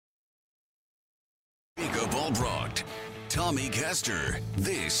Jacob Albrocht, Tommy Castor.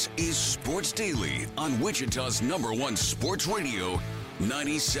 This is Sports Daily on Wichita's #1 sports radio,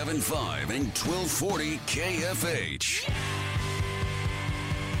 97.5 and 1240 KFH.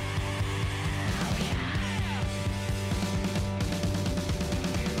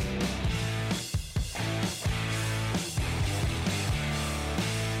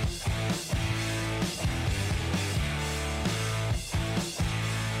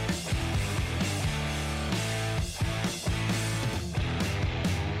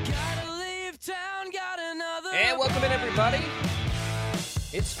 And welcome in, everybody.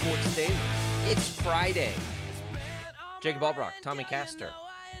 It's Sports Daily. It's Friday. Jacob Albrocht, Tommy Castor.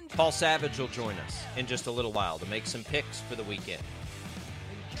 Paul Savage will join us in just a little while to make some picks for the weekend.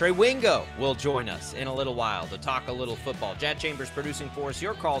 Trey Wingo will join us in a little while to talk a little football. Jad Chambers producing for us.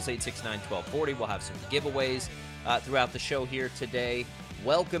 Your calls, 869-1240. We'll have some giveaways throughout the show here today.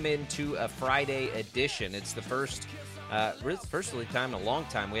 Welcome into a Friday edition. It's the first time in a long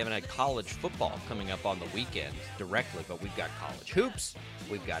time we haven't had college football coming up on the weekend directly, but we've got college hoops,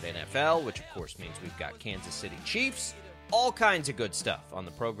 we've got NFL, which of course means we've got Kansas City Chiefs, all kinds of good stuff on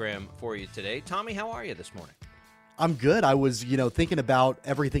the program for you today. Tommy, how are you this morning? I'm good. I was, thinking about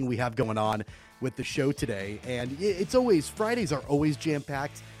everything we have going on with the show today, and Fridays are always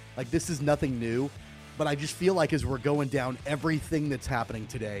jam-packed. Like, this is nothing new, but I just feel like as we're going down everything that's happening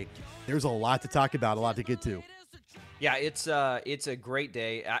today, there's a lot to talk about, a lot to get to. Yeah, it's a great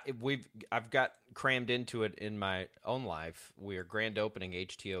day. I've got crammed into it in my own life. We're grand opening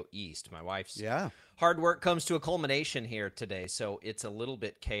HTO East. My wife's hard work comes to a culmination here today, so it's a little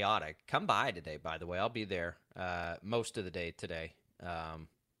bit chaotic. Come by today, by the way. I'll be there most of the day today,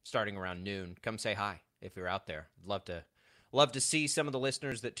 starting around noon. Come say hi if you're out there. Love to see some of the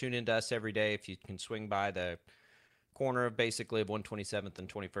listeners that tune into us every day. If you can swing by the corner of 127th and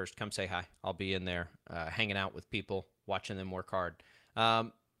 21st, come say hi. I'll be in there hanging out with people, watching them work hard.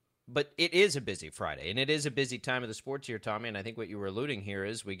 But it is a busy Friday, and it is a busy time of the sports year, Tommy, and I think what you were alluding here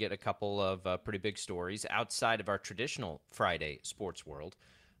is we get a couple of pretty big stories outside of our traditional Friday sports world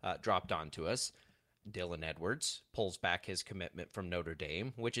dropped onto us. Dylan Edwards pulls back his commitment from Notre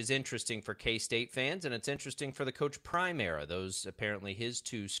Dame, which is interesting for K-State fans, and it's interesting for the Coach Prime era, those apparently his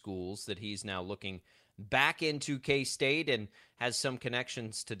two schools that he's now looking back into K-State and has some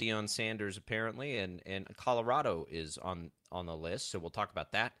connections to Deion Sanders apparently, and Colorado is on the list, so we'll talk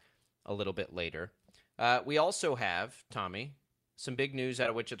about that a little bit later. We also have, Tommy, some big news out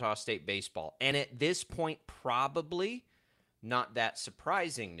of Wichita State baseball, and at this point probably not that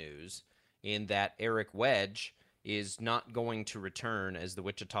surprising news in that Eric Wedge is not going to return as the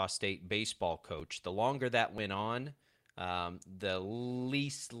Wichita State baseball coach. The longer that went on, the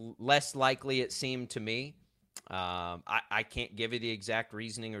less likely it seemed to me. I can't give you the exact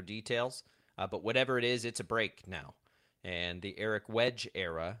reasoning or details, but whatever it is, it's a break now. And the Eric Wedge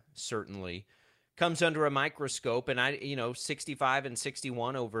era certainly comes under a microscope. And 65 and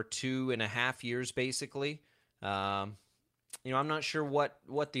 61 over 2.5 years, basically. I'm not sure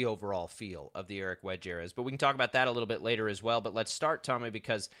what the overall feel of the Eric Wedge era is, but we can talk about that a little bit later as well. But let's start, Tommy,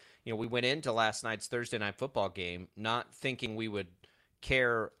 because we went into last night's Thursday night football game not thinking we would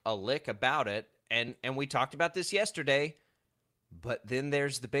care a lick about it, and we talked about this yesterday, but then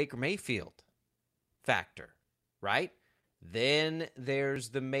there's the Baker Mayfield factor, right? Then there's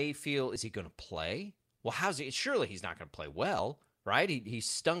the Mayfield. Is he going to play? Well, surely he's not going to play well, right? He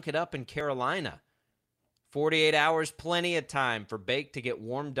stunk it up in Carolina. 48 hours, plenty of time for Bake to get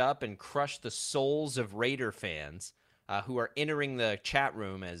warmed up and crush the souls of Raider fans who are entering the chat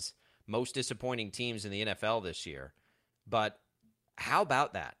room as most disappointing teams in the NFL this year. But how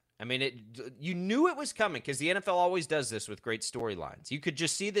about that? I mean, you knew it was coming because the NFL always does this with great storylines. You could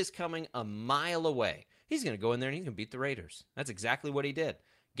just see this coming a mile away. He's going to go in there and he's going to beat the Raiders. That's exactly what he did.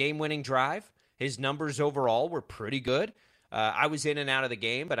 Game-winning drive. His numbers overall were pretty good. I was in and out of the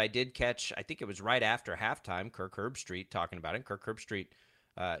game, but I did catch, I think it was right after halftime, Kirk Herbstreit talking about it. Kirk Herbstreit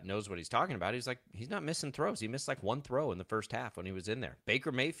knows what he's talking about. He's like, he's not missing throws. He missed like one throw in the first half when he was in there.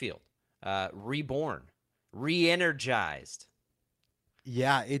 Baker Mayfield, reborn, re-energized.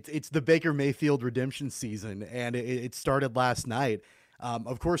 Yeah, it's the Baker Mayfield redemption season, and it started last night.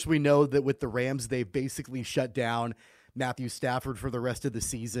 Of course, we know that with the Rams, they've basically shut down Matthew Stafford for the rest of the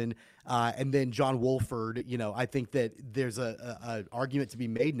season. And then John Wolford, I think that there's a argument to be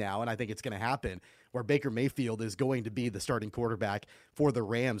made now, and I think it's going to happen, where Baker Mayfield is going to be the starting quarterback for the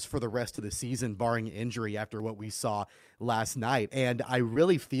Rams for the rest of the season, barring injury after what we saw last night. And I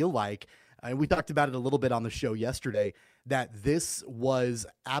really feel like, and we talked about it a little bit on the show yesterday, that this was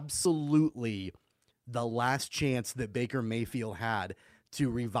absolutely the last chance that Baker Mayfield had to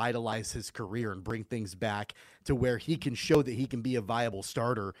revitalize his career and bring things back to where he can show that he can be a viable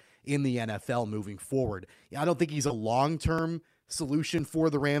starter in the NFL moving forward. I don't think he's a long-term solution for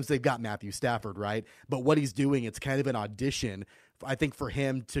the Rams. They've got Matthew Stafford, right? But what he's doing, it's kind of an audition, I think, for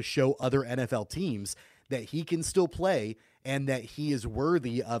him to show other NFL teams that he can still play and that he is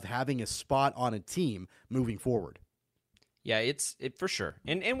worthy of having a spot on a team moving forward. Yeah, it for sure.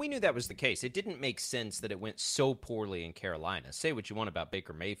 And we knew that was the case. It didn't make sense that it went so poorly in Carolina. Say what you want about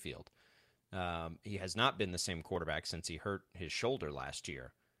Baker Mayfield. He has not been the same quarterback since he hurt his shoulder last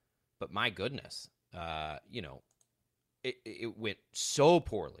year. But my goodness, it went so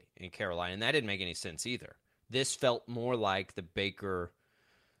poorly in Carolina, and that didn't make any sense either. This felt more like the Baker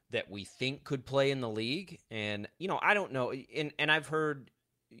that we think could play in the league. And, I don't know. And I've heard,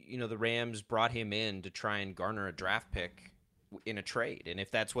 the Rams brought him in to try and garner a draft pick in a trade. And if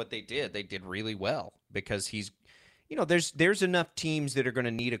that's what they did really well because he's, there's enough teams that are going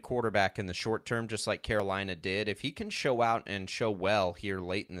to need a quarterback in the short term, just like Carolina did. If he can show out and show well here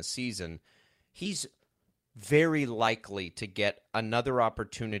late in the season, he's very likely to get another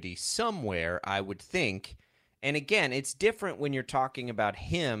opportunity somewhere, I would think. And again, it's different when you're talking about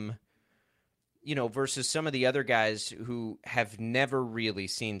him, versus some of the other guys who have never really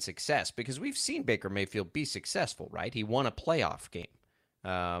seen success, because we've seen Baker Mayfield be successful, right? He won a playoff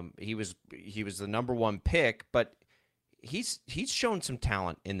game. He was the number one pick, but he's shown some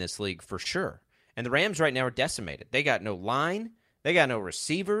talent in this league for sure. And the Rams right now are decimated. They got no line. They got no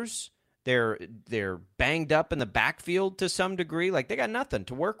receivers. They're banged up in the backfield to some degree. Like, they got nothing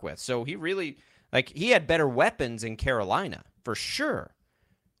to work with. So he had better weapons in Carolina for sure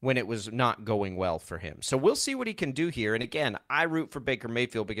when it was not going well for him. So we'll see what he can do here. And again, I root for Baker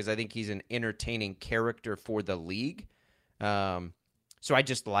Mayfield because I think he's an entertaining character for the league. So I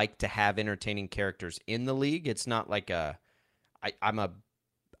just like to have entertaining characters in the league. It's not like I'm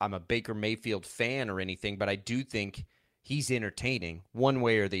a Baker Mayfield fan or anything, but I do think he's entertaining one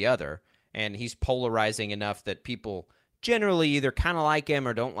way or the other. And he's polarizing enough that people generally either kind of like him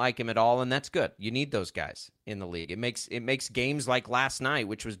or don't like him at all, and that's good. You need those guys in the league. It makes games like last night,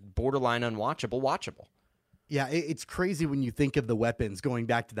 which was borderline unwatchable, watchable. Yeah, it's crazy when you think of the weapons, going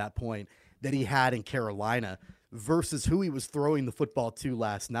back to that point, that he had in Carolina versus who he was throwing the football to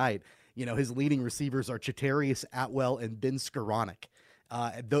last night. His leading receivers are Chatarius Atwell and Ben Skoranek.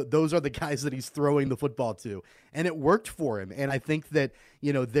 Those are the guys that he's throwing the football to, and it worked for him. And I think that,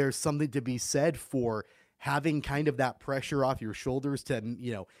 there's something to be said for having kind of that pressure off your shoulders to,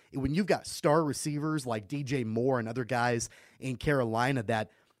 when you've got star receivers like DJ Moore and other guys in Carolina, that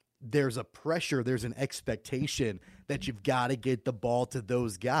there's a pressure, there's an expectation that you've got to get the ball to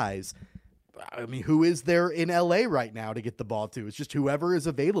those guys. I mean, who is there in LA right now to get the ball to? It's just whoever is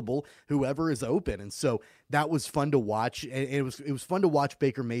available, whoever is open. And so that was fun to watch. And it was fun to watch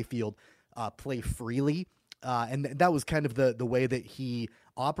Baker Mayfield play freely. And that was kind of the way that he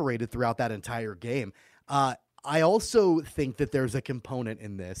operated throughout that entire game. I also think that there's a component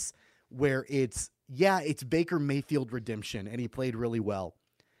in this where it's Baker Mayfield redemption, and he played really well.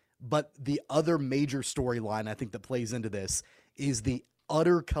 But the other major storyline I think that plays into this is the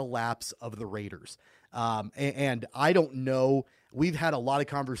utter collapse of the Raiders. And I don't know, we've had a lot of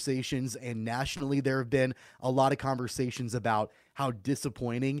conversations, and nationally there have been a lot of conversations about how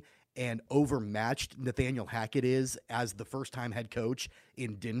disappointing and overmatched Nathaniel Hackett is as the first-time head coach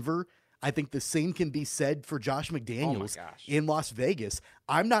in Denver. I think the same can be said for Josh McDaniels in Las Vegas.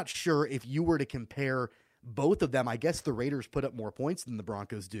 I'm not sure if you were to compare both of them. I guess the Raiders put up more points than the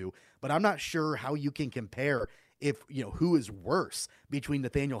Broncos do, but I'm not sure how you can compare who is worse between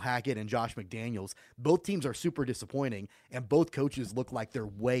Nathaniel Hackett and Josh McDaniels. Both teams are super disappointing, and both coaches look like they're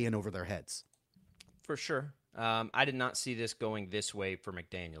way in over their heads. For sure. I did not see this going this way for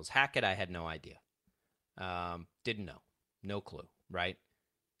McDaniels. Hackett, I had no idea. Didn't know. No clue, right?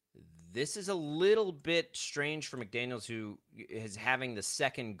 This is a little bit strange for McDaniels, who is having the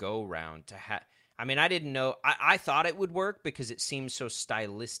second go-round to I didn't know. I thought it would work because it seems so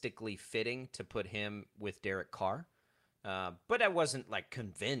stylistically fitting to put him with Derek Carr. But I wasn't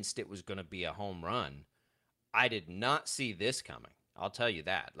convinced it was going to be a home run. I did not see this coming. I'll tell you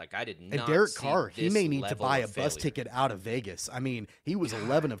that. I did not. And Derek Carr, he may need to buy a bus ticket out of Vegas. I mean, he was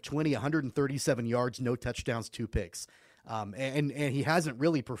 11 of 20, 137 yards, no touchdowns, 2 picks. And he hasn't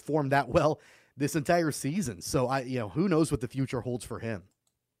really performed that well this entire season. So who knows what the future holds for him?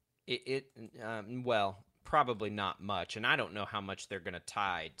 Well, probably not much. And I don't know how much they're going to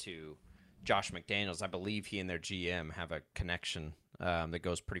tie to Josh McDaniels. I believe he and their GM have a connection that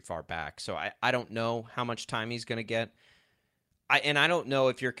goes pretty far back. So I don't know how much time he's going to get. I don't know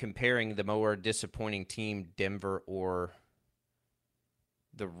if you're comparing the more disappointing team, Denver, or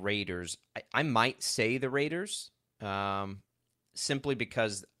the Raiders. I might say the Raiders, simply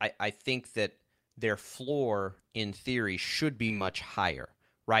because I think that their floor, in theory, should be much higher,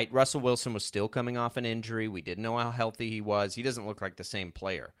 right? Russell Wilson was still coming off an injury. We didn't know how healthy he was. He doesn't look like the same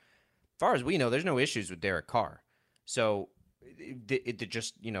player. As far as we know, there's no issues with Derek Carr. So it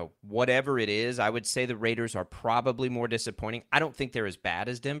just, whatever it is, I would say the Raiders are probably more disappointing. I don't think they're as bad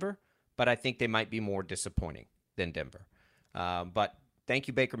as Denver, but I think they might be more disappointing than Denver. But thank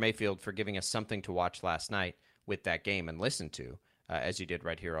you, Baker Mayfield, for giving us something to watch last night with that game and listen to, as you did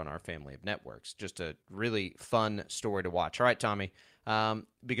right here on our family of networks. Just a really fun story to watch. All right, Tommy,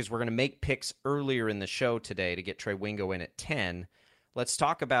 because we're going to make picks earlier in the show today to get Trey Wingo in at 10, let's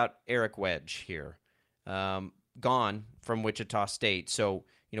talk about Eric Wedge here. Gone from Wichita State. So,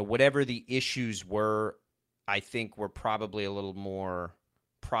 whatever the issues were, I think were probably a little more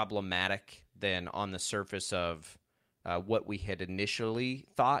problematic than on the surface of what we had initially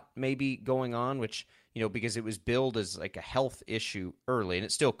thought maybe going on, which, because it was billed as like a health issue early, and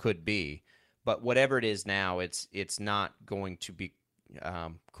it still could be. But whatever it is now, it's not going to be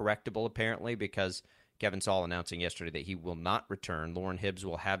correctable, apparently, because Kevin Saul announcing yesterday that he will not return. Lauren Hibbs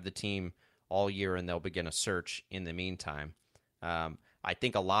will have the team all year, and they'll begin a search in the meantime. I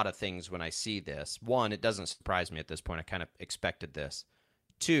think a lot of things when I see this. One, it doesn't surprise me at this point. I kind of expected this.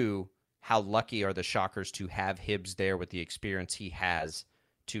 Two, how lucky are the Shockers to have Hibbs there with the experience he has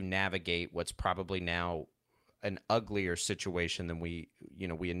to navigate what's probably now an uglier situation than we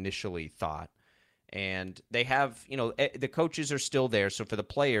initially thought. And they have, the coaches are still there. So for the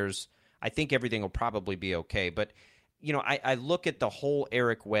players, I think everything will probably be okay. But I look at the whole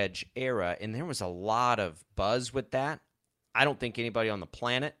Eric Wedge era, and there was a lot of buzz with that. I don't think anybody on the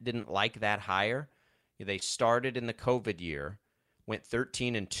planet didn't like that hire. They started in the COVID year, went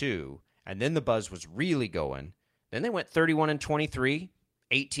 13-2, and then the buzz was really going. Then they went 31-23,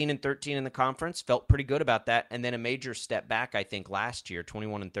 18-13 in the conference, felt pretty good about that, and then a major step back, I think, last year,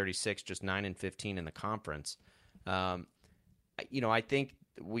 21-36, just 9-15 in the conference. I think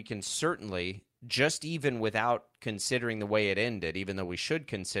we can certainly, just even without considering the way it ended, even though we should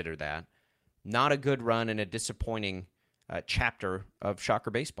consider that, not a good run and a disappointing chapter of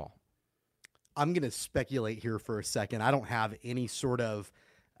Shocker baseball. I'm going to speculate here for a second. I don't have any sort of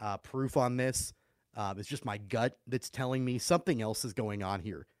proof on this. It's just my gut that's telling me something else is going on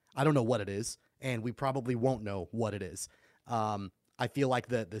here. I don't know what it is, and we probably won't know what it is. I feel like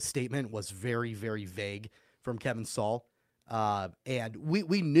the statement was very, very vague from Kevin Saul. And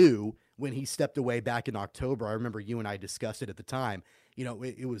we knew when he stepped away back in October, I remember you and I discussed it at the time,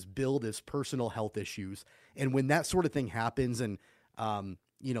 it was billed as personal health issues. And when that sort of thing happens and,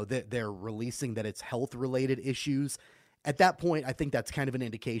 they're releasing that it's health related issues, at that point, I think that's kind of an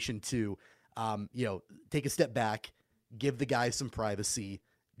indication to, take a step back, give the guys some privacy,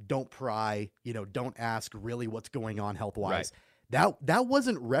 don't pry, don't ask really what's going on health wise. Right. That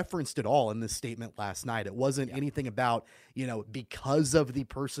wasn't referenced at all in this statement last night. It wasn't anything about, because of the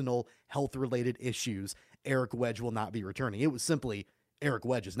personal health related issues, Eric Wedge will not be returning. It was simply Eric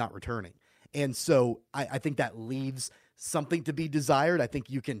Wedge is not returning. And so I think that leaves something to be desired. I think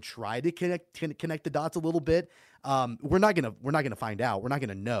you can try to connect the dots a little bit. We're not gonna find out. We're not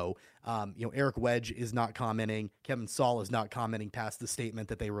gonna know. Eric Wedge is not commenting. Kevin Saul is not commenting past the statement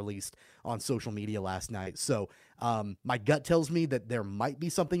that they released on social media last night. So my gut tells me that there might be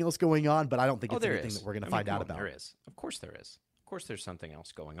something else going on, but I don't think it's anything that we're gonna find out about. There is. Of course there is. Of course there's something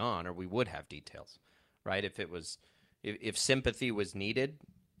else going on, or we would have details, right? If sympathy was needed,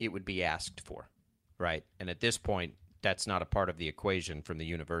 it would be asked for, right? And at this point, that's not a part of the equation from the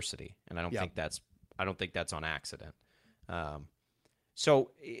university, and I don't think that's on accident.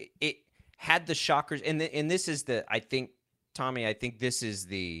 So it had the Shockers, and this is Tommy, I think this is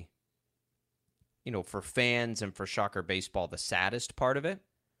the, for fans and for Shocker baseball, the saddest part of it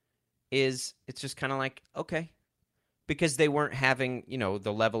is it's just kind of like, okay, because they weren't having,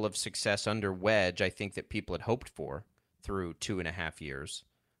 the level of success under Wedge I think that people had hoped for through 2.5 years.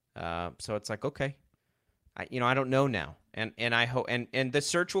 So it's like, okay, I don't know now. And I hope, and the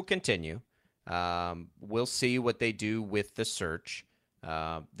search will continue. We'll see what they do with the search.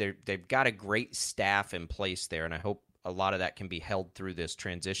 They've got a great staff in place there, and I hope a lot of that can be held through this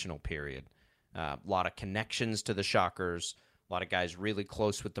transitional period. A lot of connections to the Shockers, a lot of guys really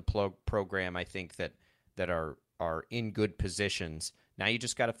close with the program, I think, that are in good positions. Now you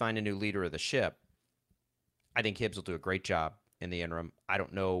just got to find a new leader of the ship. I think Hibbs will do a great job in the interim. I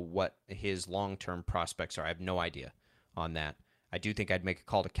don't know what his long-term prospects are. I have no idea on that. I do think I'd make a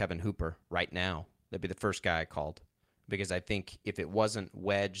call to Kevin Hooper right now. That'd be the first guy I called, because I think if it wasn't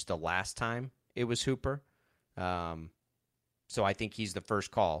Wedge the last time, it was Hooper. So I think he's the first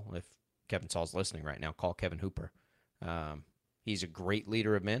call. If Kevin Saul's listening right now, call Kevin Hooper. He's a great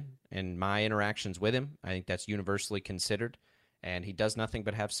leader of men, and my interactions with him, I think that's universally considered, and he does nothing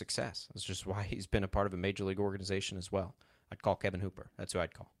but have success. That's just why he's been a part of a major league organization as well. I'd call Kevin Hooper. That's who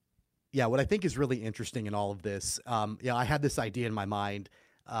I'd call. Yeah, what I think is really interesting in all of this, I had this idea in my mind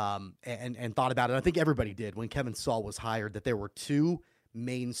and thought about it. I think everybody did when Kevin Saul was hired, that there were two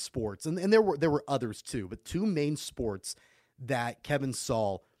main sports, and there were others too, but two main sports that Kevin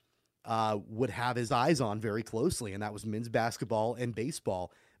Saul would have his eyes on very closely, and that was men's basketball and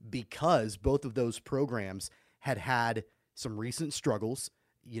baseball, because both of those programs had some recent struggles.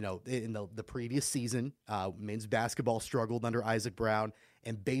 In the previous season, men's basketball struggled under Isaac Brown,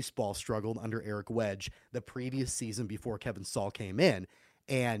 and baseball struggled under Eric Wedge the previous season before Kevin Saul came in.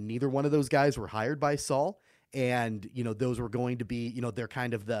 And neither one of those guys were hired by Saul. And, those were going to be, they're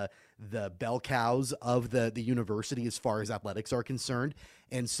kind of the bell cows of the university as far as athletics are concerned.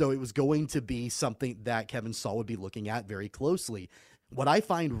 And so it was going to be something that Kevin Saul would be looking at very closely. What I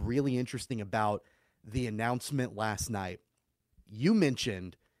find really interesting about the announcement last night, you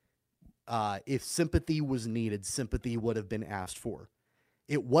mentioned if sympathy was needed, sympathy would have been asked for.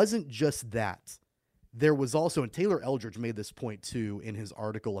 It wasn't just that. There was also, and Taylor Eldridge made this point too in his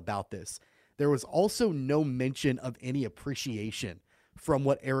article about this, there was also no mention of any appreciation from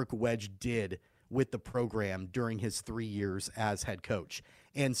what Eric Wedge did with the program during his 3 years as head coach.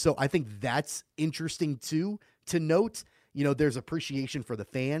 And so I think that's interesting too, to note. There's appreciation for the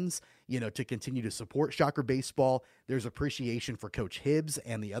fans, to continue to support Shocker baseball. There's appreciation for Coach Hibbs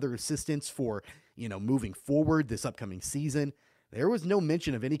and the other assistants for, moving forward this upcoming season. There was no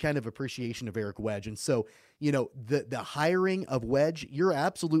mention of any kind of appreciation of Eric Wedge. And so, the hiring of Wedge, you're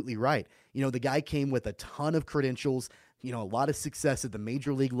absolutely right. The guy came with a ton of credentials, a lot of success at the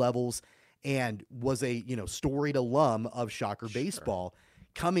major league levels, and was a, storied alum of Shocker baseball.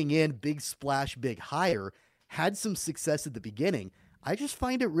 Coming in, big splash, big hire, had some success at the beginning. I just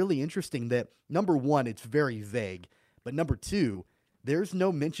find it really interesting that, number one, it's very vague, but number two, there's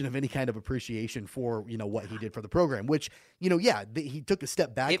no mention of any kind of appreciation for, what he did for the program, which, he took a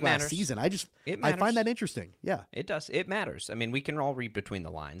step back last season. I find that interesting. Yeah, it does. It matters. I mean, we can all read between the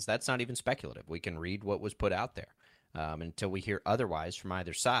lines. That's not even speculative. We can read what was put out there. Until we hear otherwise from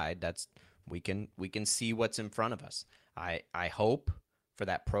either side, we can see what's in front of us. I hope for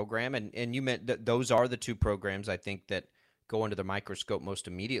that program. And you meant that those are the two programs I think that go under the microscope most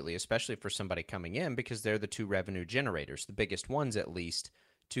immediately, especially for somebody coming in, because they're the two revenue generators, the biggest ones at least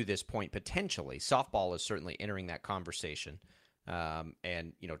to this point potentially. Softball is certainly entering that conversation.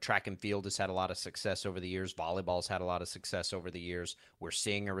 And, track and field has had a lot of success over the years. Volleyball's had a lot of success over the years. We're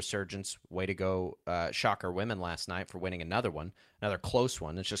seeing a resurgence. Way to go, Shocker women last night for winning another close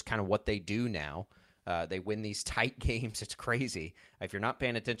one. It's just kind of what they do now. They win these tight games. It's crazy. If you're not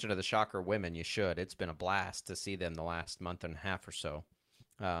paying attention to the Shocker women, you should. It's been a blast to see them the last month and a half or so.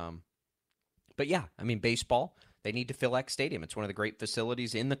 But yeah, I mean, baseball, they need to fill X Stadium. It's one of the great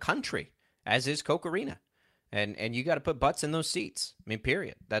facilities in the country, as is Koch Arena. And you got to put butts in those seats. I mean,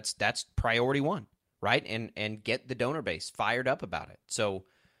 period. That's priority one, right? And get the donor base fired up about it. So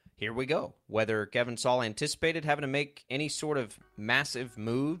here we go. Whether Kevin Saul anticipated having to make any sort of massive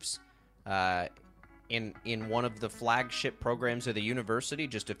moves in one of the flagship programs of the university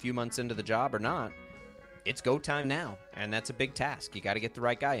just a few months into the job or not, it's go time now. And that's a big task. You got to get the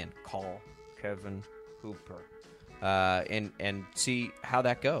right guy in. Call Kevin Hooper and see how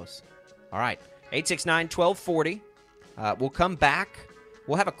that goes. All right. 869-1240. We'll come back.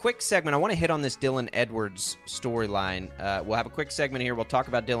 We'll have a quick segment. I want to hit on this Dylan Edwards storyline. We'll have a quick segment here. We'll talk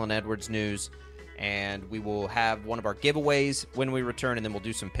about Dylan Edwards news, and we will have one of our giveaways when we return, and then we'll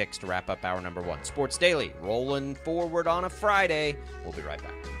do some picks to wrap up hour number one. Sports Daily, rolling forward on a Friday. We'll be right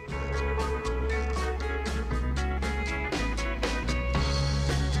back.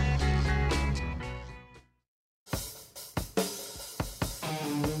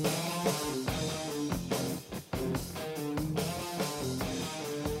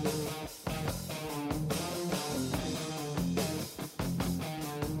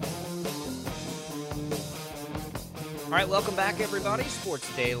 All right, welcome back, everybody.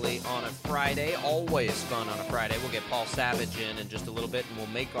 Sports Daily on a Friday. Always fun on a Friday. We'll get Paul Savage in just a little bit, and we'll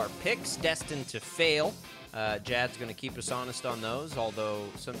make our picks. Destined to fail. Jad's going to keep us honest on those, although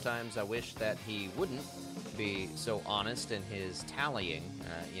sometimes I wish that he wouldn't be so honest in his tallying.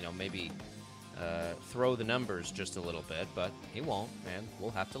 Maybe throw the numbers just a little bit, but he won't, and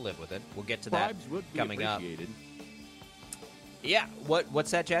we'll have to live with it. We'll get to that coming up. Yeah,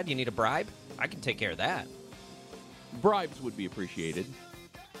 what's that, Jad? You need a bribe? I can take care of that. Bribes would be appreciated.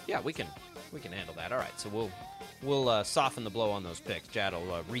 Yeah, we can handle that. All right, so We'll soften the blow on those picks. Jad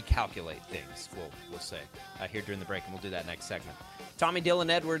will recalculate things, we'll say, here during the break, and we'll do that next segment. Tommy Dylan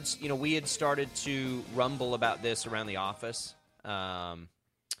Edwards, we had started to rumble about this around the office for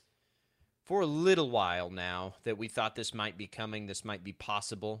a little while now, that we thought this might be coming, this might be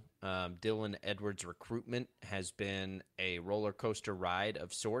possible. Dylan Edwards' recruitment has been a roller coaster ride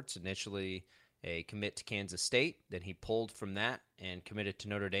of sorts. Initially a commit to Kansas State, then he pulled from that and committed to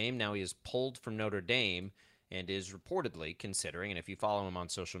Notre Dame. Now he is pulled from Notre Dame and is reportedly considering, and if you follow him on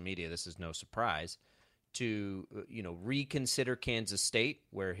social media, this is no surprise, to reconsider Kansas State,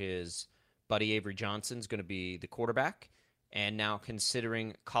 where his buddy Avery Johnson is going to be the quarterback, and now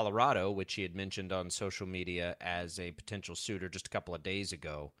considering Colorado, which he had mentioned on social media as a potential suitor just a couple of days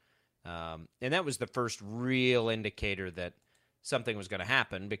ago. And that was the first real indicator that something was going to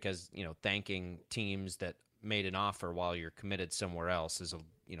happen, because thanking teams that made an offer while you're committed somewhere else is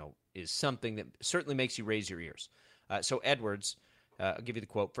something that certainly makes you raise your ears. So Edwards, I'll give you the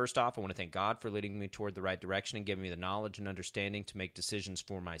quote. First off, I want to thank God for leading me toward the right direction and giving me the knowledge and understanding to make decisions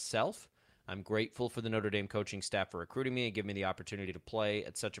for myself. I'm grateful for the Notre Dame coaching staff for recruiting me and giving me the opportunity to play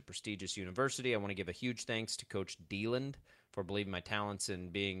at such a prestigious university. I want to give a huge thanks to Coach Deland for believing my talents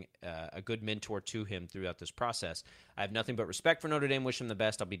and being a good mentor to him throughout this process. I have nothing but respect for Notre Dame. Wish him the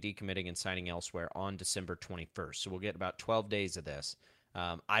best. I'll be decommitting and signing elsewhere on December 21st. So we'll get about 12 days of this.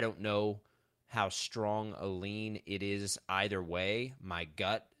 I don't know how strong a lean it is either way. My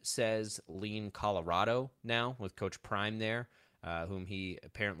gut says lean Colorado now with Coach Prime there, whom he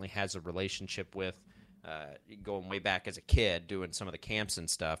apparently has a relationship with going way back as a kid, doing some of the camps and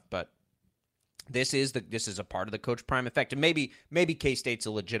stuff. But this is a part of the Coach Prime effect, and maybe K-State's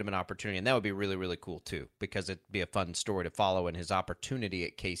a legitimate opportunity, and that would be really, really cool too, because it'd be a fun story to follow, and his opportunity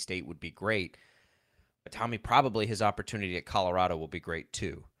at K-State would be great. But Tommy, probably his opportunity at Colorado will be great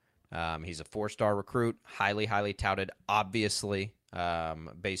too. He's a 4-star recruit, highly, highly touted, obviously,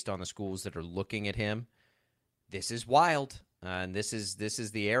 based on the schools that are looking at him. This is wild, and this is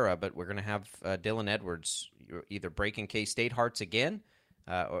the era. But we're going to have Dylan Edwards either breaking K-State hearts again,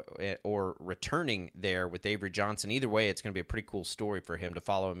 or returning there with Avery Johnson. Either way, it's going to be a pretty cool story for him to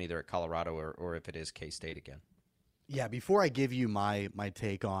follow him either at Colorado or if it is K-State again. Yeah, before I give you my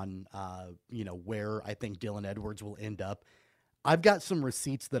take on where I think Dylan Edwards will end up, I've got some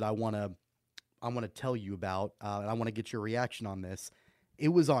receipts that I want to tell you about, and I want to get your reaction on this. It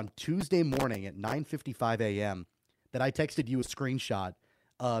was on Tuesday morning at 9:55 a.m. that I texted you a screenshot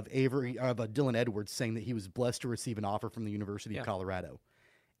of Dylan Edwards saying that he was blessed to receive an offer from the University of Colorado.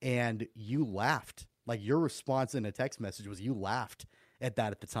 And you laughed. Like, your response in a text message was you laughed at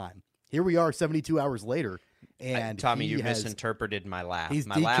that at the time. Here we are 72 hours later, and Tommy, you misinterpreted my laugh. He's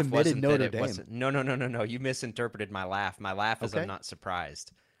my laugh wasn't Notre that it Dame. Wasn't. No. You misinterpreted my laugh. My laugh is I'm not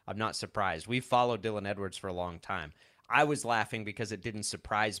surprised. I'm not surprised. We've followed Dylan Edwards for a long time. I was laughing because it didn't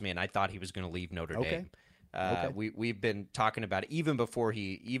surprise me, and I thought he was going to leave Notre Dame. We've been talking about it even before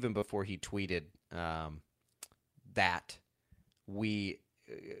he tweeted that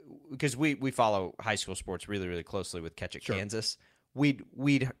because we follow high school sports really, really closely with Catch It Kansas.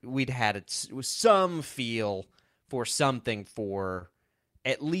 We'd had some feel for something for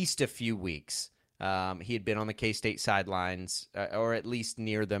at least a few weeks. He had been on the K-State sidelines, or at least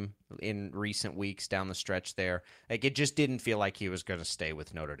near them in recent weeks down the stretch there. Like, it just didn't feel like he was going to stay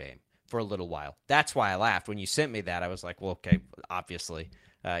with Notre Dame for a little while. That's why I laughed. When you sent me that, I was like, well, okay, obviously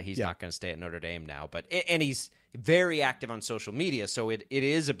he's not going to stay at Notre Dame now. And he's very active on social media, so it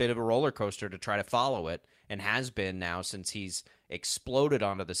is a bit of a roller coaster to try to follow it, and has been now since he's exploded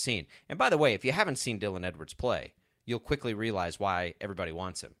onto the scene. And by the way, if you haven't seen Dylan Edwards play, you'll quickly realize why everybody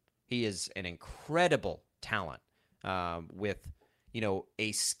wants him. He is an incredible talent with,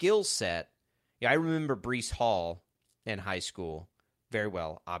 a skill set. Yeah, I remember Breece Hall in high school very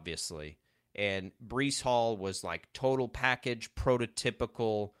well, obviously. And Breece Hall was like total package,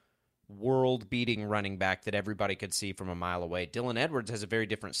 prototypical, world-beating running back that everybody could see from a mile away. Dylan Edwards has a very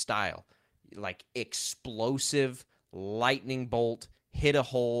different style, like explosive, lightning bolt, hit a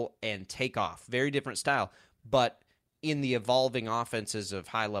hole, and take off. Very different style, but in the evolving offenses of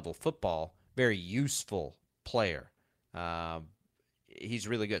high-level football, very useful player. He's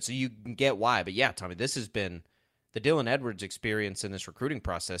really good. So you can get why. But yeah, Tommy, this has been the Dylan Edwards experience in this recruiting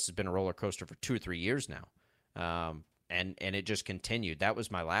process has been a roller coaster for 2 or 3 years now. And it just continued. That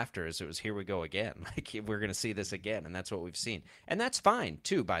was my laughter, as it was, here we go again. Like, we're going to see this again, and that's what we've seen. And that's fine,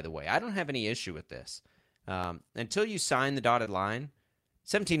 too, by the way. I don't have any issue with this. Until you sign the dotted line,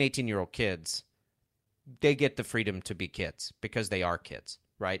 17, 18-year-old kids, they get the freedom to be kids because they are kids,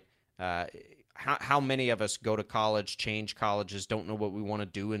 right? How many of us go to college, change colleges, don't know what we want to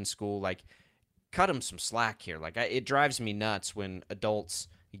do in school? Like, cut him some slack here. Like, it drives me nuts when adults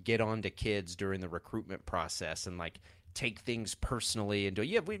get on to kids during the recruitment process and, like, take things personally and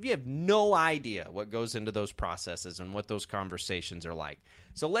you have no idea what goes into those processes and what those conversations are like.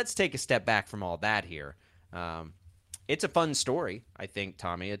 So let's take a step back from all that here. It's a fun story, I think,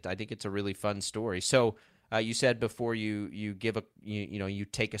 Tommy. I think it's a really fun story. So you said before you give you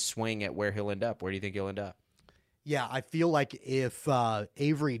take a swing at where he'll end up. Where do you think he'll end up? Yeah, I feel like if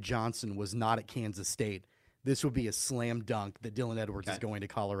Avery Johnson was not at Kansas State, this would be a slam dunk that Dylan Edwards is going to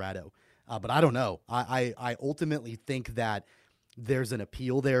Colorado. But I don't know. I ultimately think that there's an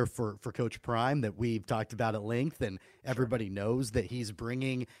appeal there for Coach Prime that we've talked about at length, and everybody knows that he's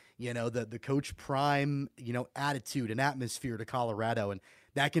bringing, the Coach Prime, attitude and atmosphere to Colorado, and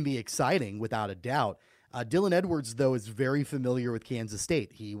that can be exciting without a doubt. Dylan Edwards, though, is very familiar with Kansas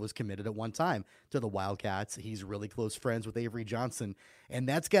State. He was committed at one time to the Wildcats. He's really close friends with Avery Johnson, and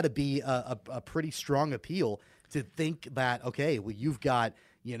that's got to be a pretty strong appeal to think that, okay, well, you've got,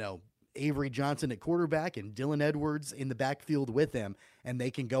 Avery Johnson at quarterback and Dylan Edwards in the backfield with him, and they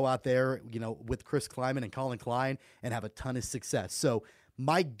can go out there, with Chris Kleiman and Colin Klein and have a ton of success. So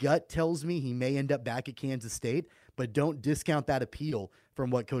my gut tells me he may end up back at Kansas State, but don't discount that appeal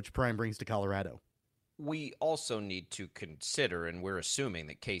from what Coach Prime brings to Colorado. We also need to consider, and we're assuming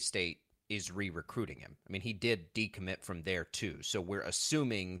that K-State is re-recruiting him. I mean, he did decommit from there too, so we're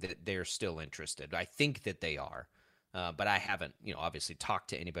assuming that they're still interested. I think that they are. But I haven't, obviously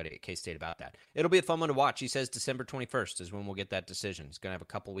talked to anybody at K-State about that. It'll be a fun one to watch. He says December 21st is when we'll get that decision. He's going to have a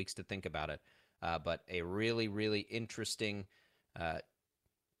couple weeks to think about it. But a really, really interesting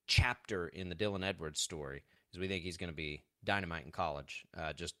chapter in the Dylan Edwards story is we think he's going to be dynamite in college.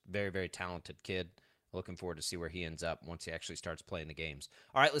 Just very, very talented kid. Looking forward to see where he ends up once he actually starts playing the games.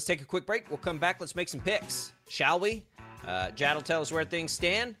 All right, let's take a quick break. We'll come back. Let's make some picks, shall we? Jad will tell us where things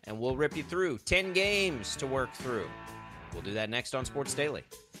stand, and we'll rip you through 10 games to work through. We'll do that next on Sports Daily.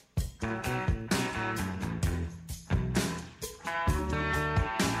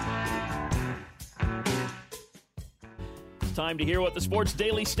 It's time to hear what the Sports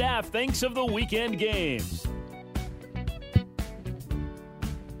Daily staff thinks of the weekend games.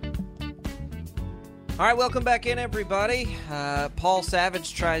 All right, welcome back in, everybody. Paul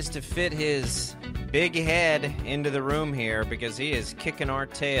Savage tries to fit his big head into the room here because he is kicking our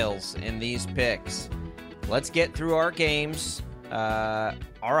tails in these picks. Let's get through our games. All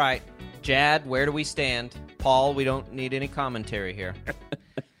right, Jad, where do we stand? Paul, we don't need any commentary here.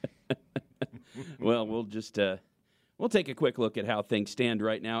 Well, we'll just we'll take a quick look at how things stand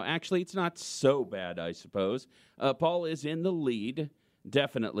right now. Actually, it's not so bad, I suppose. Paul is in the lead.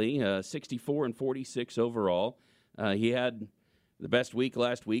 Definitely, 64-46 overall. He had the best week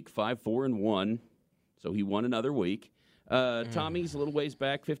last week, 5-4-1, so he won another week. Tommy's a little ways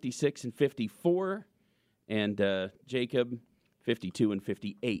back, 56-54, and Jacob,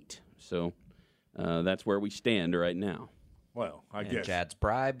 52-58. So that's where we stand right now. Well, I guess Jad's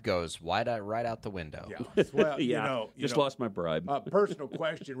bribe goes right out the window. Yeah. Well, yeah, just lost my bribe. Personal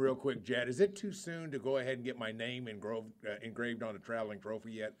question, real quick, Jad. Is it too soon to go ahead and get my name engraved on a traveling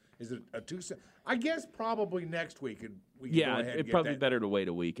trophy yet? Is it too soon? I guess probably next week. We can go ahead and it'd probably be better to wait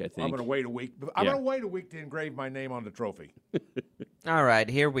a week, I think. I'm going to wait a week. I'm going to wait a week to engrave my name on the trophy. All right,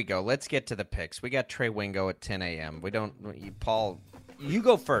 here we go. Let's get to the picks. We got Trey Wingo at 10 a.m. Paul... You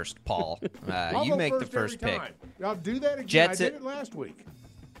go first, Paul. You make the first pick. I'll do that again. Jets I did it last week.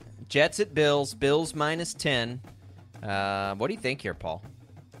 Jets at Bills. Bills minus 10. What do you think here, Paul?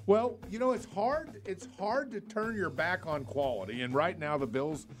 Well, it's hard. It's hard to turn your back on quality, and right now the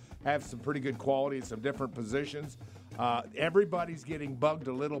Bills have some pretty good quality at some different positions. Everybody's getting bugged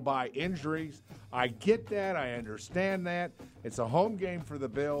a little by injuries. I get that. I understand that. It's a home game for the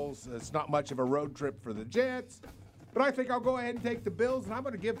Bills. It's not much of a road trip for the Jets. But I think I'll go ahead and take the Bills, and I'm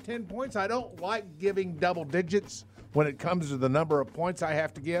going to give 10 points. I don't like giving double digits when it comes to the number of points I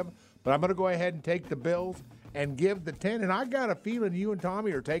have to give, but I'm going to go ahead and take the Bills and give the 10. And I got a feeling you and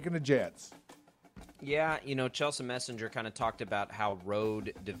Tommy are taking the Jets. Yeah, Chelsea Messenger kind of talked about how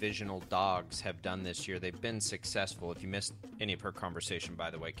road divisional dogs have done this year. They've been successful. If you missed any of her conversation, by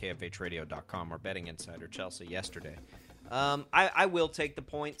the way, KFHradio.com, our betting insider Chelsea yesterday. I will take the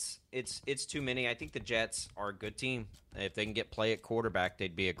points. It's too many. I think the Jets are a good team. If they can get play at quarterback,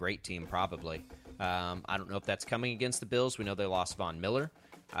 they'd be a great team probably. I don't know if that's coming against the Bills. We know they lost Von Miller.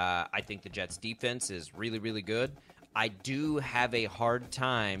 I think the Jets' defense is really, really good. I do have a hard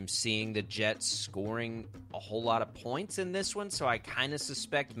time seeing the Jets scoring a whole lot of points in this one, so I kind of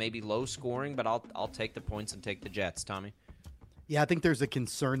suspect maybe low scoring, but I'll take the points and take the Jets. Tommy? Yeah, I think there's a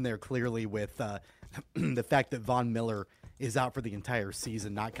concern there clearly with the fact that Von Miller is out for the entire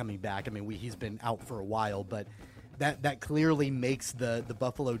season, not coming back. I mean, he's been out for a while, but that clearly makes the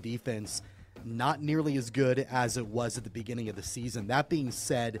Buffalo defense not nearly as good as it was at the beginning of the season. That being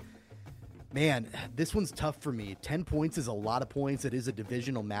said, man, this one's tough for me. 10 points is a lot of points. It is a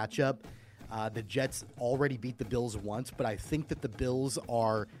divisional matchup. The Jets already beat the Bills once, but I think that the Bills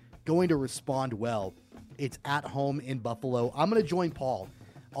are going to respond well. It's at home in Buffalo. I'm going to join Paul.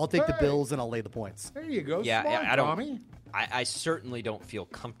 I'll take the Bills, and I'll lay the points. There you go. Yeah, Smart, Tommy. I certainly don't feel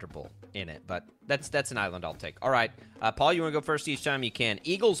comfortable in it, but that's an island I'll take. All right, Paul, you want to go first each time you can.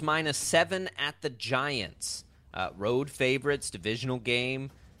 Eagles -7 at the Giants. Road favorites, divisional game.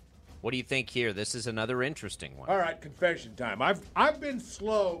 What do you think here? This is another interesting one. All right, confession time. I've been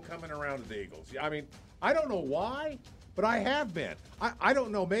slow coming around to the Eagles. I mean, I don't know why, but I have been. I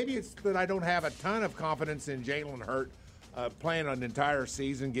don't know. Maybe it's that I don't have a ton of confidence in Jalen Hurts playing an entire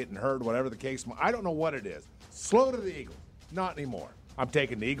season, getting hurt, whatever the case. I don't know what it is. Slow to the Eagles. Not anymore. I'm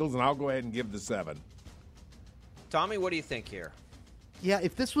taking the Eagles, and I'll go ahead and give the 7. Tommy, what do you think here? Yeah,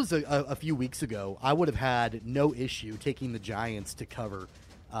 if this was a few weeks ago, I would have had no issue taking the Giants to cover.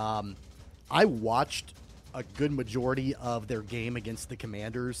 I watched a good majority of their game against the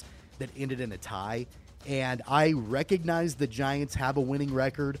Commanders that ended in a tie, and I recognize the Giants have a winning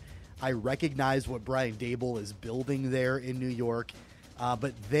record. I recognize what Brian Daboll is building there in New York,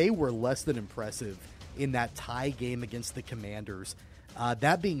 but they were less than impressive in that tie game against the Commanders.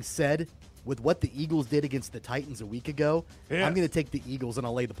 That being said, with what the Eagles did against the Titans a week ago, yes, I'm going to take the Eagles and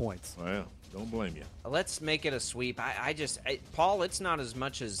I'll lay the points. Well, don't blame you. Let's make it a sweep. Paul, it's not as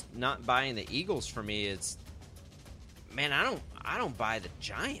much as not buying the Eagles for me. It's, man, I don't buy the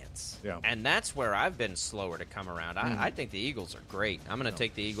Giants. Yeah. And that's where I've been slower to come around. I think the Eagles are great. I'm going to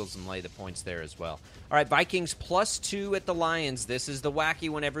take the Eagles and lay the points there as well. All right, Vikings +2 at the Lions. This is the wacky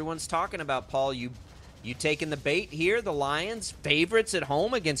one everyone's talking about, Paul. You taking the bait here? The Lions favorites at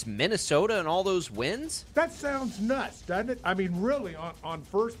home against Minnesota and all those wins? That sounds nuts, doesn't it? I mean, really, on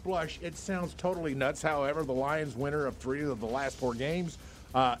first blush, it sounds totally nuts. However, the Lions winner of 3 of the last 4 games.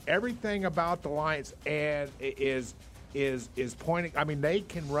 Everything about the Lions and is pointing. I mean, they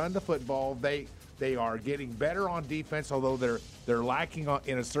can run the football. They are getting better on defense, although they're lacking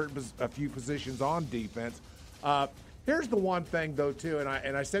in a few positions on defense. Here's the one thing, though, too,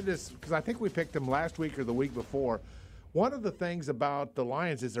 and I said this because I think we picked them last week or the week before. One of the things about the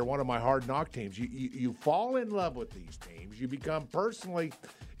Lions is they're one of my hard knock teams. You fall in love with these teams. You become personally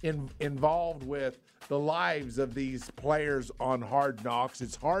involved with the lives of these players on Hard Knocks.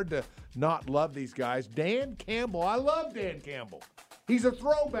 It's hard to not love these guys. Dan Campbell, I love Dan Campbell. He's a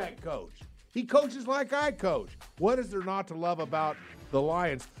throwback coach. He coaches like I coach. What is there not to love about the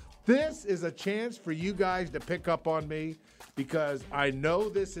Lions? This is a chance for you guys to pick up on me because I know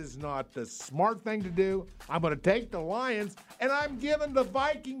this is not the smart thing to do. I'm going to take the Lions, and I'm giving the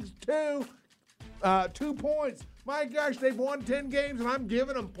Vikings 2 points. My gosh, they've won 10 games, and I'm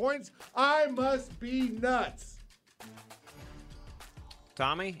giving them points. I must be nuts.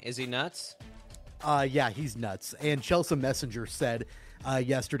 Tommy, is he nuts? Yeah, he's nuts. And Chelsea Messenger said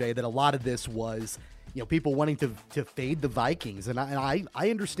yesterday that a lot of this was, people wanting to fade the Vikings. And I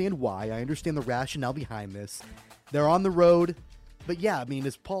understand why. I understand the rationale behind this. They're on the road. But, yeah, I mean,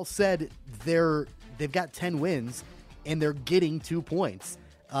 as Paul said, they've got 10 wins, and they're getting 2 points.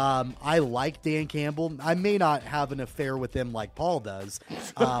 I like Dan Campbell. I may not have an affair with him like Paul does,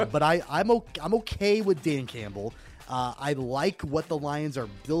 but I'm okay with Dan Campbell. I like what the Lions are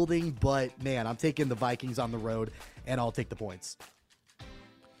building, but, man, I'm taking the Vikings on the road, and I'll take the points.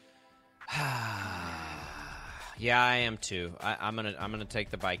 Yeah, I am too. I'm gonna take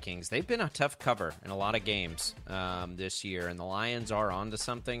the Vikings. They've been a tough cover in a lot of games this year, and the Lions are onto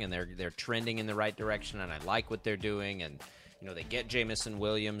something, and they're trending in the right direction, and I like what they're doing. And they get Jamison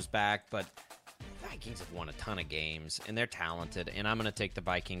Williams back, but the Vikings have won a ton of games, and they're talented. And I'm gonna take the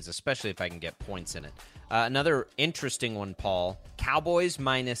Vikings, especially if I can get points in it. Another interesting one, Paul. Cowboys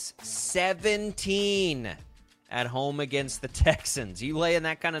 -17. At home against the Texans. You laying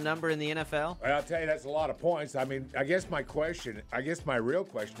that kind of number in the NFL? Well, I'll tell you, that's a lot of points. I mean, I guess my real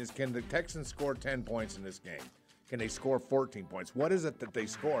question is, can the Texans score 10 points in this game? Can they score 14 points? What is it that they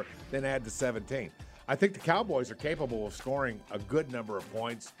score, then add the 17? I think the Cowboys are capable of scoring a good number of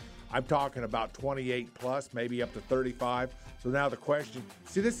points. I'm talking about 28 plus, maybe up to 35. So now the question,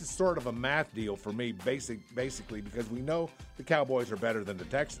 this is sort of a math deal for me, basically, because we know the Cowboys are better than the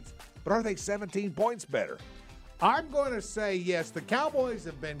Texans. But are they 17 points better? I'm going to say yes. The Cowboys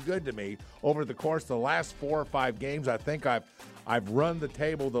have been good to me over the course of the last 4 or 5 games. I think I've run the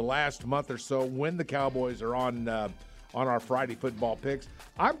table the last month or so when the Cowboys are on on our Friday football picks.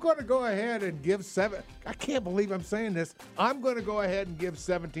 I'm going to go ahead and give I can't believe I'm saying this. I'm going to go ahead and give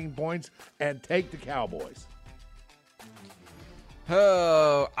 17 points and take the Cowboys.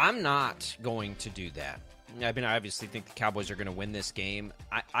 Oh, I'm not going to do that. I mean, I obviously think the Cowboys are going to win this game.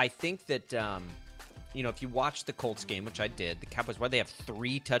 I think that, if you watch the Colts game, which I did, the Cowboys, they have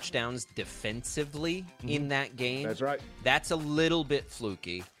 3 touchdowns defensively in that game. That's right. That's a little bit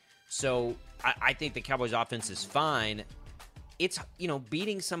fluky. So I think the Cowboys offense is fine. It's,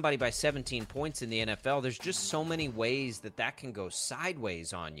 beating somebody by 17 points in the NFL, there's just so many ways that can go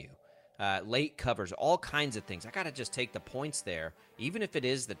sideways on you. Late covers, all kinds of things. I got to just take the points there, even if it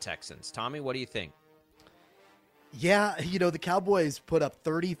is the Texans. Tommy, what do you think? Yeah, the Cowboys put up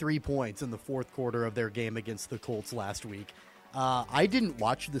 33 points in the fourth quarter of their game against the Colts last week. I didn't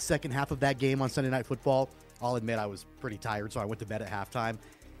watch the second half of that game on Sunday Night Football. I'll admit I was pretty tired, so I went to bed at halftime.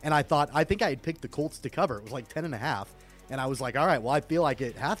 And I think I had picked the Colts to cover. It was like 10.5. And I was like, all right, well, I feel like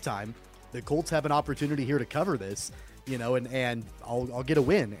at halftime, the Colts have an opportunity here to cover this, and I'll get a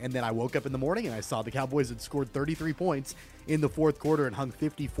win. And then I woke up in the morning and I saw the Cowboys had scored 33 points in the fourth quarter and hung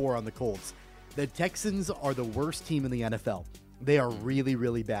 54 on the Colts. The Texans are the worst team in the NFL. They are really,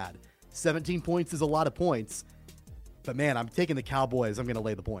 really bad. 17 points is a lot of points. But, man, I'm taking the Cowboys. I'm going to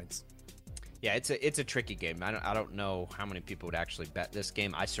lay the points. Yeah, it's a tricky game. I don't know how many people would actually bet this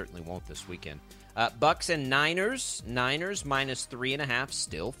game. I certainly won't this weekend. Bucks and Niners. Niners minus 3.5.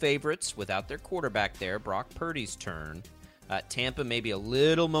 Still favorites without their quarterback there. Brock Purdy's turn. Tampa maybe a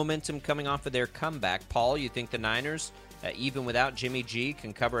little momentum coming off of their comeback. Paul, you think the Niners, even without Jimmy G,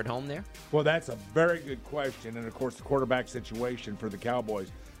 can cover at home there? Well, that's a very good question. And, of course, the quarterback situation for the Cowboys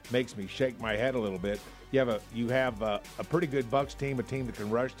makes me shake my head a little bit. You have a pretty good Bucs team, a team that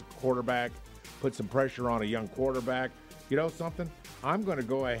can rush the quarterback, put some pressure on a young quarterback. You know something? I'm going to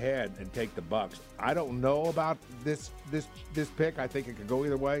go ahead and take the Bucs. I don't know about this pick. I think it could go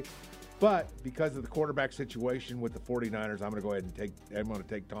either way. But because of the quarterback situation with the 49ers, I'm going to go ahead and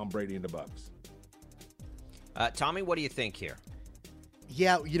take Tom Brady and the Bucs. Tommy, what do you think here?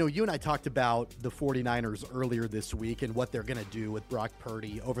 Yeah, you and I talked about the 49ers earlier this week and what they're going to do with Brock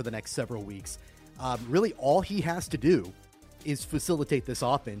Purdy over the next several weeks. Really, all he has to do is facilitate this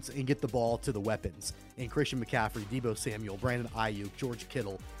offense and get the ball to the weapons. And Christian McCaffrey, Deebo Samuel, Brandon Ayuk, George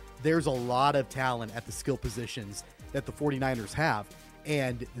Kittle. There's a lot of talent at the skill positions that the 49ers have,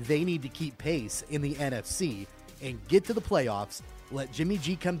 and they need to keep pace in the NFC and get to the playoffs, let Jimmy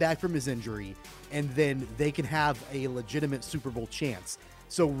G come back from his injury, and then they can have a legitimate Super Bowl chance.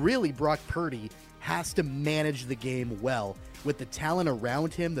 So really, Brock Purdy has to manage the game well with the talent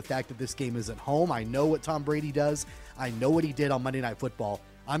around him, the fact that this game is at home. I know what Tom Brady does. I know what he did on Monday Night Football.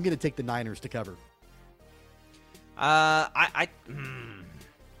 I'm going to take the Niners to cover. I'm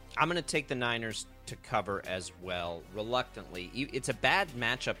going to take the Niners to cover as well, reluctantly. It's a bad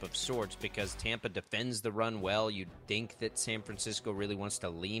matchup of sorts because Tampa defends the run well. You'd think that San Francisco really wants to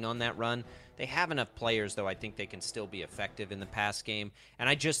lean on that run. They have enough players, though. I think they can still be effective in the pass game, and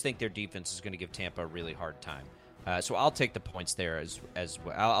I just think their defense is going to give Tampa a really hard time. So I'll take the points there as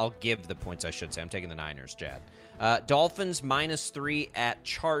well. I'll give the points, I should say. I'm taking the Niners, Jad. Dolphins -3 at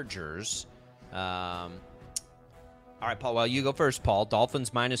Chargers. All right, Paul. Well, you go first, Paul. Dolphins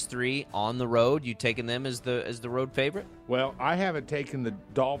 -3 on the road. You taking them as the road favorite? Well, I haven't taken the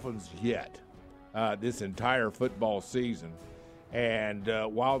Dolphins yet this entire football season, and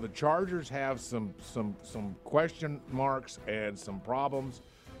while the Chargers have some question marks and some problems,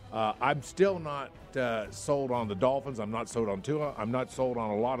 I'm still not sold on the Dolphins. I'm not sold on Tua. I'm not sold on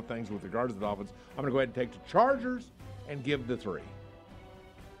a lot of things with regards to the Dolphins. I'm going to go ahead and take the Chargers and give the 3.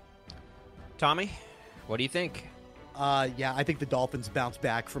 Tommy, what do you think? Yeah, I think the Dolphins bounced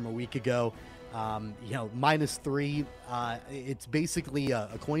back from a week ago. -3. It's basically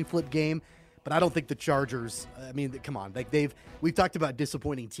a coin flip game, but I don't think the Chargers. I mean, come on, we've talked about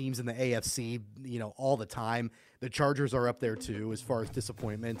disappointing teams in the AFC, all the time. The Chargers are up there too as far as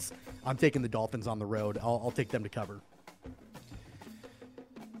disappointments. I'm taking the Dolphins on the road. I'll take them to cover.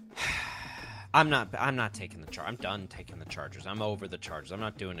 I'm not taking the Chargers. I'm done taking the Chargers. I'm over the Chargers. I'm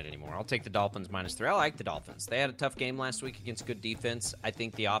not doing it anymore. I'll take the Dolphins -3. I like the Dolphins. They had a tough game last week against good defense. I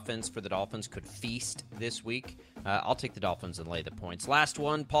think the offense for the Dolphins could feast this week. I'll take the Dolphins and lay the points. Last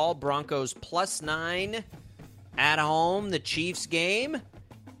one, Paul. Broncos +9 at home. The Chiefs game.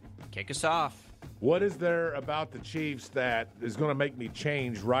 Kick us off. What is there about the Chiefs that is going to make me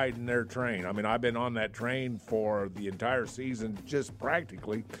change riding their train? I mean, I've been on that train for the entire season, just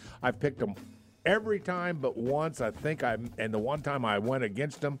practically. I've picked them every time but once. And the one time I went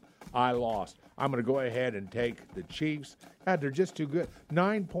against them, I lost. I'm going to go ahead and take the Chiefs. God, they're just too good.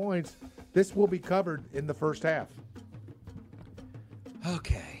 9 points. This will be covered in the first half.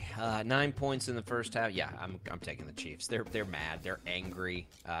 Okay, 9 points in the first half. Yeah, I'm taking the Chiefs. They're mad. They're angry.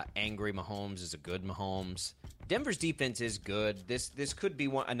 Angry Mahomes is a good Mahomes. Denver's defense is good. This could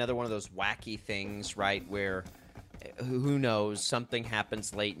be another one of those wacky things, right, where who knows, something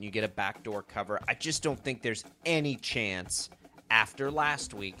happens late and you get a backdoor cover. I just don't think there's any chance after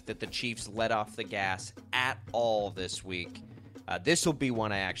last week that the Chiefs let off the gas at all this week. This will be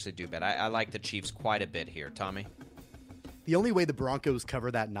one I actually do bet. I like the Chiefs quite a bit here. Tommy? The only way the Broncos cover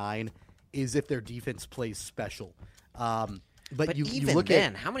that 9 is if their defense plays special. But you look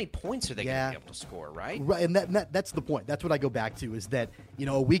then, at how many points are they going to be able to score, right? Right, and that's the point. That's what I go back to is that,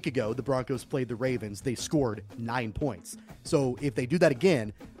 a week ago, the Broncos played the Ravens. They scored 9 points. So if they do that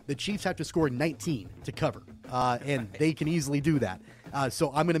again, the Chiefs have to score 19 to cover, and they can easily do that. So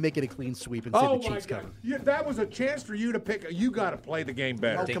I'm going to make it a clean sweep and say the Chiefs cover. Yeah, that was a chance for you to pick. You got to play the game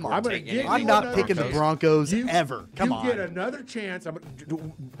better. Oh, come on. I'm not picking the Broncos ever. Come on. You get another chance.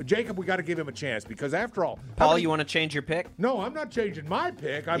 Jacob, we got to give him a chance because after all. Paul, you want to change your pick? No, I'm not changing my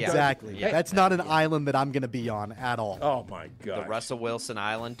pick. Exactly. Hey, that's not an island that I'm going to be on at all. Oh, my God. The Russell Wilson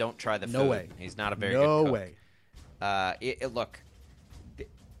Island. Don't try the food. No way. He's not a very good cook. No way. Look,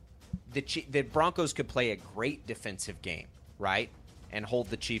 the Broncos could play a great defensive game, right? And hold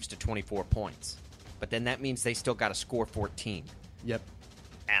the Chiefs to 24 points. But then that means they still got to score 14. Yep.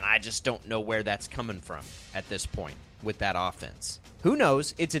 And I just don't know where that's coming from at this point with that offense. Who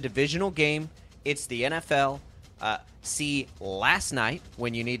knows? It's a divisional game. It's the NFL. See last night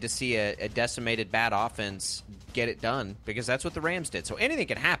when you need to see a decimated bad offense get it done, because that's what the Rams did. So anything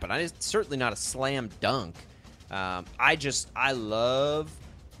can happen. It's certainly not a slam dunk. I love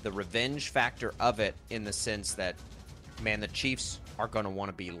the revenge factor of it in the sense that, man, the Chiefs are going to want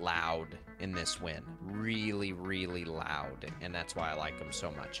to be loud in this win. Really, really loud. And that's why I like them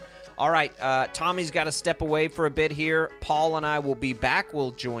so much. All right, Tommy's got to step away for a bit here. Paul and I will be back.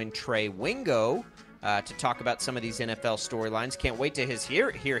 We'll join Trey Wingo to talk about some of these NFL storylines. Can't wait to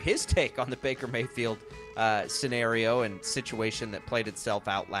hear his take on the Baker Mayfield scenario and situation that played itself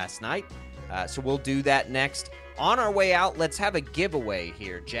out last night. So we'll do that next. On our way out, let's have a giveaway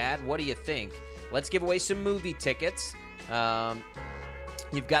here. Jad, what do you think? Let's give away some movie tickets.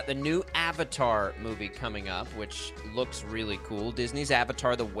 You've got the new Avatar movie coming up, which looks really cool. Disney's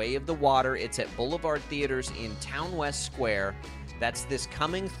Avatar, The Way of the Water. It's at Boulevard Theaters in Town West Square. That's this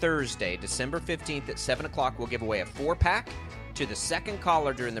coming Thursday, December 15th at 7 o'clock. We'll give away a 4-pack to the second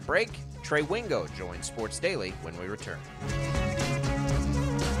caller during the break. Trey Wingo joins Sports Daily when we return.